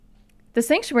The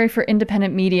Sanctuary for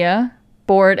Independent Media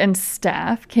board and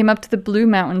staff came up to the Blue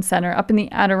Mountain Center up in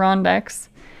the Adirondacks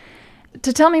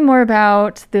to tell me more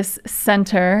about this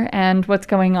center and what's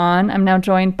going on. I'm now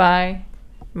joined by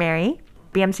Mary,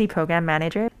 BMC Program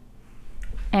Manager.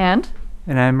 And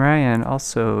I'm Ryan,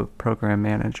 also Program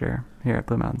Manager here at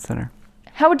Blue Mountain Center.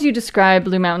 How would you describe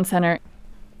Blue Mountain Center?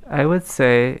 I would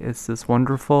say it's this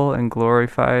wonderful and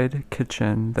glorified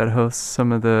kitchen that hosts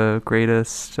some of the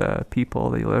greatest people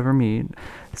that you'll ever meet.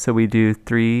 So we do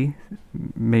 3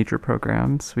 major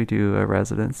programs. We do a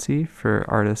residency for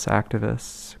artists,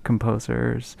 activists,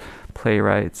 composers,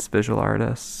 playwrights, visual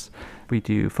artists. We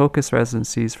do focus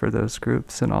residencies for those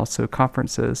groups and also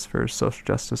conferences for social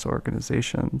justice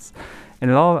organizations.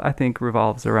 And it all, I think,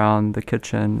 revolves around the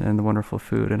kitchen and the wonderful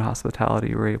food and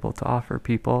hospitality we're able to offer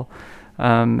people.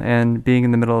 And being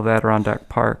in the middle of Adirondack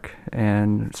Park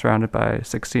and surrounded by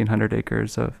 1,600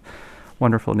 acres of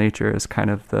wonderful nature is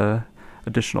kind of the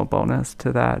additional bonus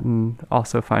to that. And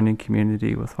also finding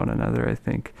community with one another, I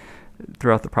think,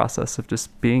 throughout the process of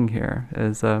just being here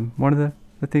is one of the,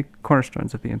 I think,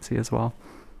 cornerstones of BMC as well.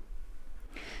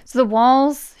 So the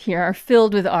walls here are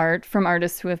filled with art from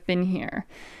artists who have been here,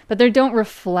 but they don't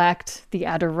reflect the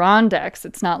Adirondacks.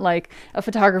 It's not like a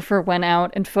photographer went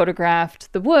out and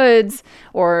photographed the woods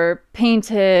or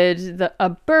painted a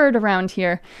bird around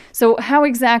here. So how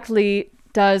exactly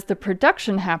does the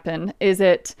production happen? Is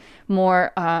it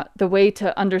more the way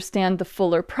to understand the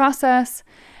fuller process?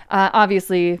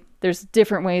 Obviously, there's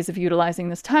different ways of utilizing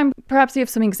this time. Perhaps you have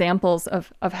some examples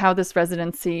of how this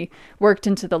residency worked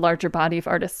into the larger body of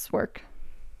artists' work.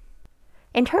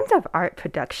 In terms of art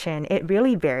production, it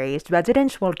really varies.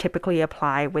 Residents will typically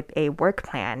apply with a work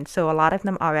plan, so a lot of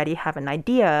them already have an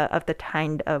idea of the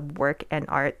kind of work and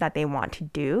art that they want to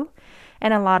do.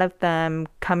 And a lot of them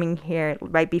coming here,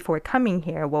 right before coming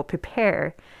here, will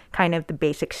prepare kind of the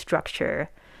basic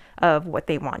structure of what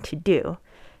they want to do.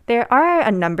 There are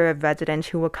a number of residents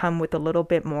who will come with a little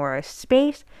bit more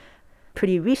space.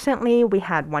 Pretty recently, we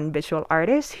had one visual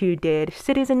artist who did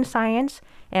citizen science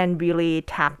and really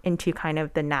tapped into kind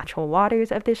of the natural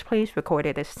waters of this place,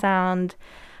 recorded a sound,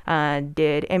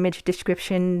 did image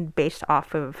description based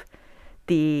off of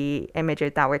the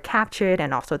images that were captured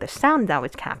and also the sound that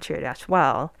was captured as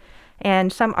well.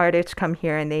 And some artists come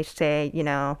here and they say, you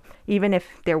know, even if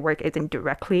their work isn't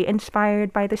directly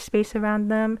inspired by the space around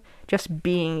them, just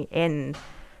being in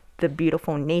the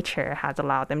beautiful nature has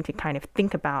allowed them to kind of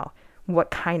think about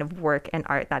what kind of work and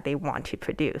art that they want to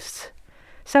produce.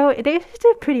 So there's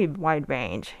a pretty wide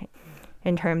range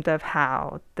in terms of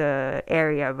how the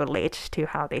area relates to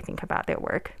how they think about their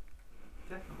work.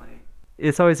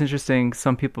 It's always interesting.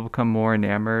 Some people become more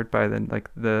enamored by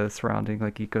the surrounding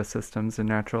ecosystems and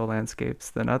natural landscapes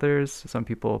than others. Some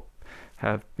people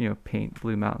have, paint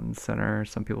Blue Mountain Center.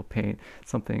 Some people paint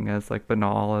something as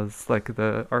banal as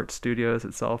the art studios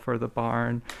itself or the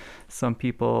barn. Some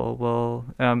people will,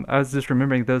 I was just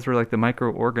remembering those were the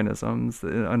microorganisms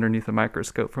underneath a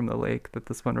microscope from the lake that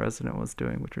this one resident was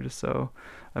doing, which are just so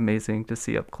amazing to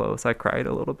see up close. I cried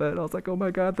a little bit. I was like, oh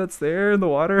my God, that's there in the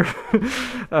water.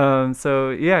 So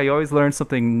yeah, you always learn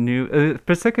something new,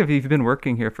 particularly if you've been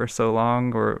working here for so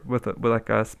long, or with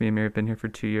like us, me and Mary have been here for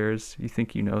 2 years. You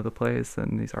think you know the place,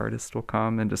 and these artists will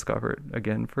come and discover it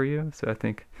again for you. So I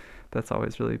think that's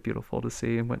always really beautiful to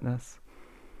see and witness.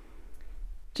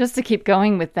 Just to keep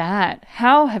going with that,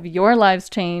 how have your lives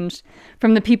changed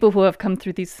from the people who have come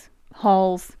through these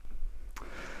halls?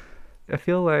 I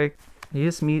feel like you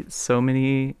just meet so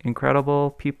many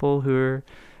incredible people who are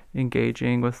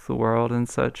engaging with the world in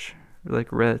such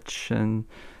rich and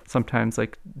sometimes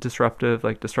disruptive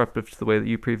to the way that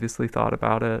you previously thought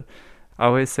about it. I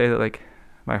always say that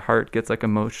my heart gets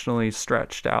emotionally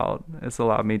stretched out. It's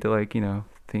allowed me to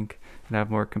think and have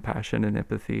more compassion and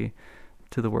empathy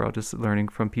to the world, just learning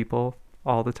from people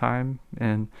all the time.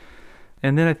 And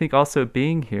then I think also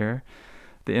being here,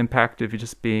 the impact of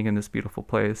just being in this beautiful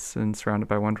place and surrounded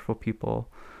by wonderful people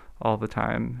all the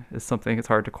time is something it's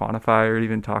hard to quantify or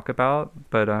even talk about,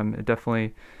 but it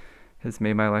definitely has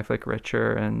made my life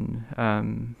richer.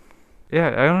 And yeah,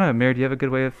 I don't know, Mary, do you have a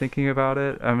good way of thinking about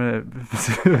it?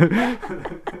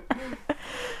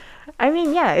 I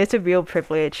mean, yeah, it's a real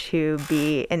privilege to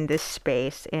be in this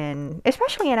space,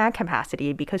 especially in our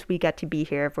capacity, because we get to be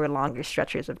here for longer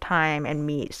stretches of time and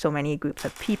meet so many groups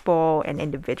of people and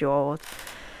individuals.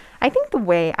 I think the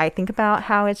way I think about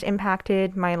how it's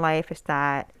impacted my life is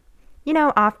that,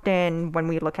 often when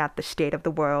we look at the state of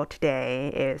the world today,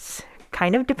 is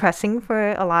kind of depressing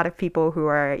for a lot of people who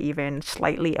are even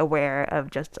slightly aware of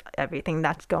just everything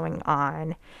that's going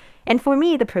on. And for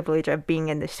me, the privilege of being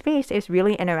in this space is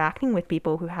really interacting with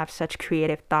people who have such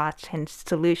creative thoughts and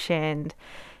solutions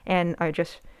and are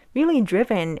just really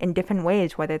driven in different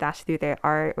ways, whether that's through their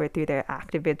art or through their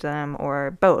activism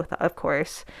or both, of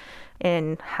course,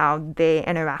 in how they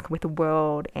interact with the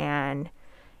world. And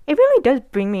it really does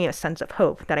bring me a sense of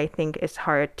hope that I think is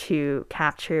hard to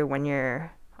capture when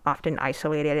you're often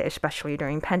isolated, especially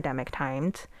during pandemic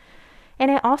times. And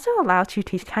it also allows you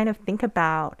to kind of think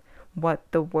about what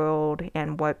the world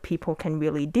and what people can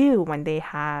really do when they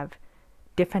have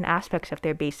different aspects of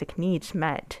their basic needs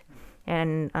met.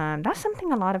 And that's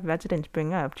something a lot of residents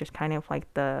bring up, just kind of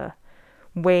like the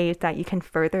ways that you can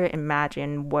further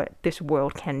imagine what this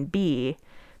world can be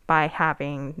by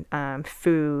having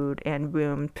food and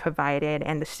room provided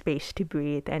and the space to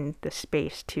breathe and the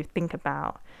space to think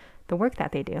about the work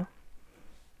that they do.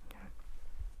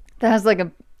 That has like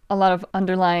a lot of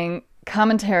underlying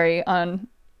commentary on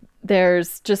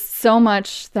there's just so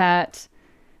much that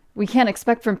we can't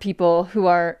expect from people who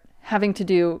are having to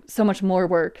do so much more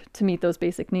work to meet those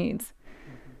basic needs.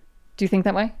 Do you think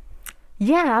that way?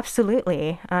 Yeah,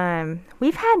 absolutely.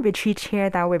 We've had retreats here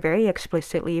that were very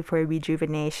explicitly for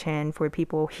rejuvenation, for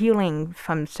people healing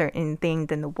from certain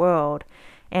things in the world.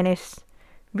 And it's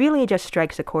really just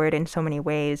strikes a chord in so many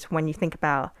ways when you think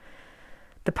about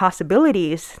the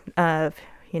possibilities of,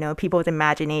 people's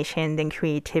imaginations and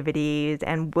creativities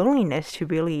and willingness to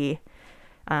really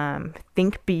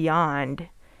think beyond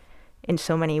in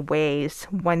so many ways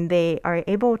when they are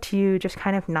able to just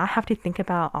kind of not have to think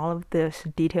about all of the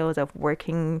details of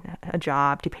working a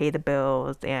job to pay the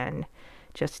bills and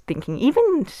just thinking.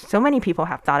 Even so many people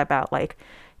have thought about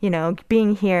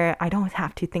being here, I don't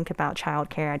have to think about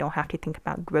childcare, I don't have to think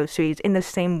about groceries in the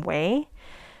same way.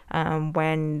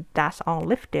 When that's all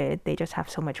lifted, they just have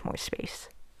so much more space.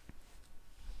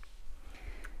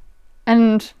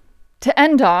 And to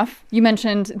end off, you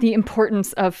mentioned the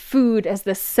importance of food as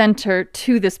the center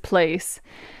to this place.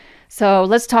 So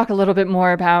let's talk a little bit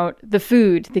more about the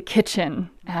food, the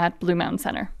kitchen at Blue Mountain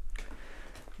Center.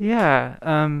 Yeah.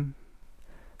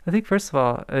 I think, first of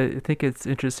all, I think it's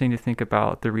interesting to think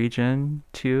about the region,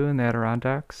 too, in the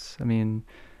Adirondacks. I mean,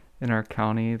 in our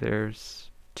county,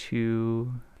 there's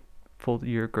 2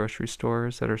 full-year grocery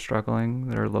stores that are struggling,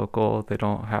 that are local. They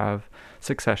don't have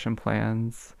succession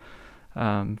plans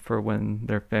for when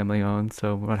they're family owned.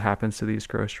 So what happens to these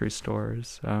grocery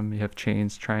stores? You have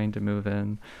chains trying to move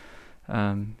in.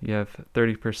 You have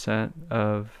 30%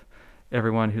 of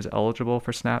everyone who's eligible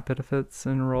for SNAP benefits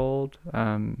enrolled.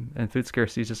 And food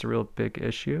scarcity is just a real big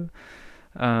issue.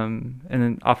 And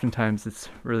then oftentimes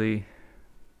we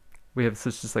have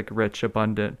such just like rich,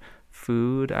 abundant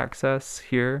food access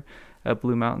here at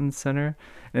Blue Mountain Center.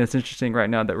 And it's interesting right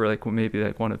now that we're maybe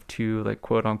one of 2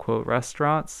 quote unquote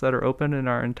restaurants that are open in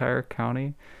our entire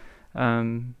county.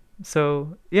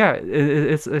 So yeah,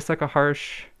 it's like a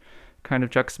harsh kind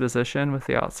of juxtaposition with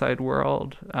the outside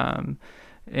world.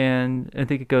 And I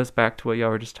think it goes back to what y'all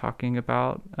were just talking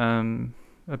about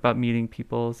meeting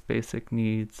people's basic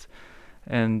needs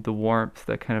and the warmth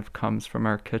that kind of comes from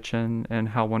our kitchen and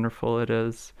how wonderful it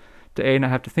is to not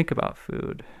have to think about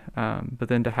food, but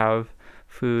then to have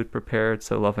food prepared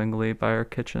so lovingly by our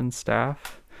kitchen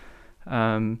staff,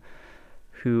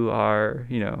 who are,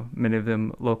 many of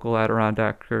them local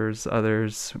Adirondackers,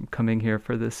 others coming here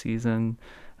for this season,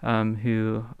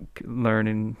 who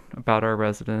learning about our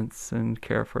residents and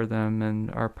care for them and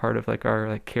are part of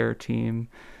our care team,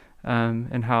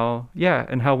 and how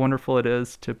wonderful it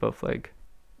is to both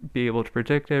be able to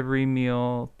predict every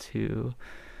meal, to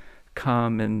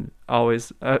come and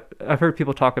always I've heard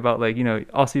people talk about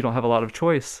also you don't have a lot of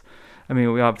choice. I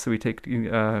mean, we take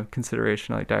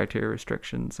consideration dietary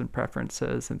restrictions and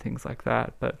preferences and things like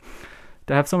that, but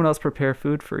to have someone else prepare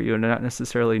food for you and not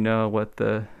necessarily know what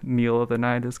the meal of the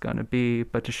night is going to be,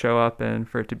 but to show up and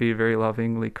for it to be very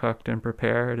lovingly cooked and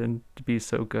prepared and to be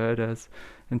so good as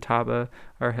Intaba,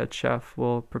 our head chef,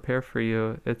 will prepare for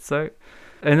you.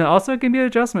 And also it can be an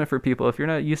adjustment for people if you're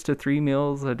not used to 3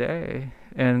 meals a day,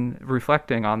 and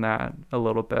reflecting on that a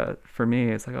little bit. For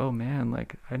me, it's oh man,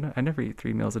 I never eat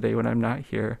 3 meals a day when I'm not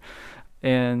here.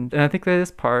 And I think that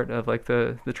is part of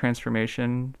the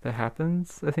transformation that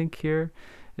happens, I think, here.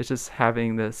 It's just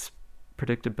having this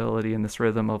predictability and this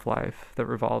rhythm of life that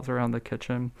revolves around the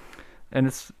kitchen. And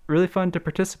it's really fun to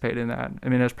participate in that. I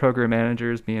mean, as program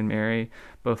managers, me and Mary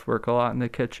both work a lot in the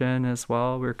kitchen as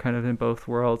well. We're kind of in both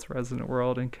worlds, resident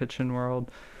world and kitchen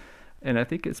world. And I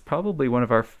think it's probably one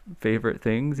of our favorite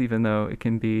things, even though it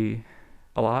can be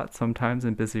a lot sometimes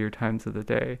in busier times of the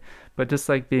day. But just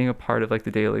being a part of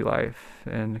the daily life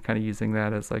and kind of using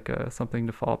that as something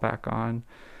to fall back on.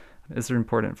 is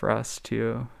important for us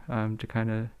too, to kind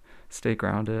of stay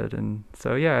grounded. And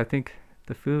so, yeah, I think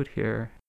the food here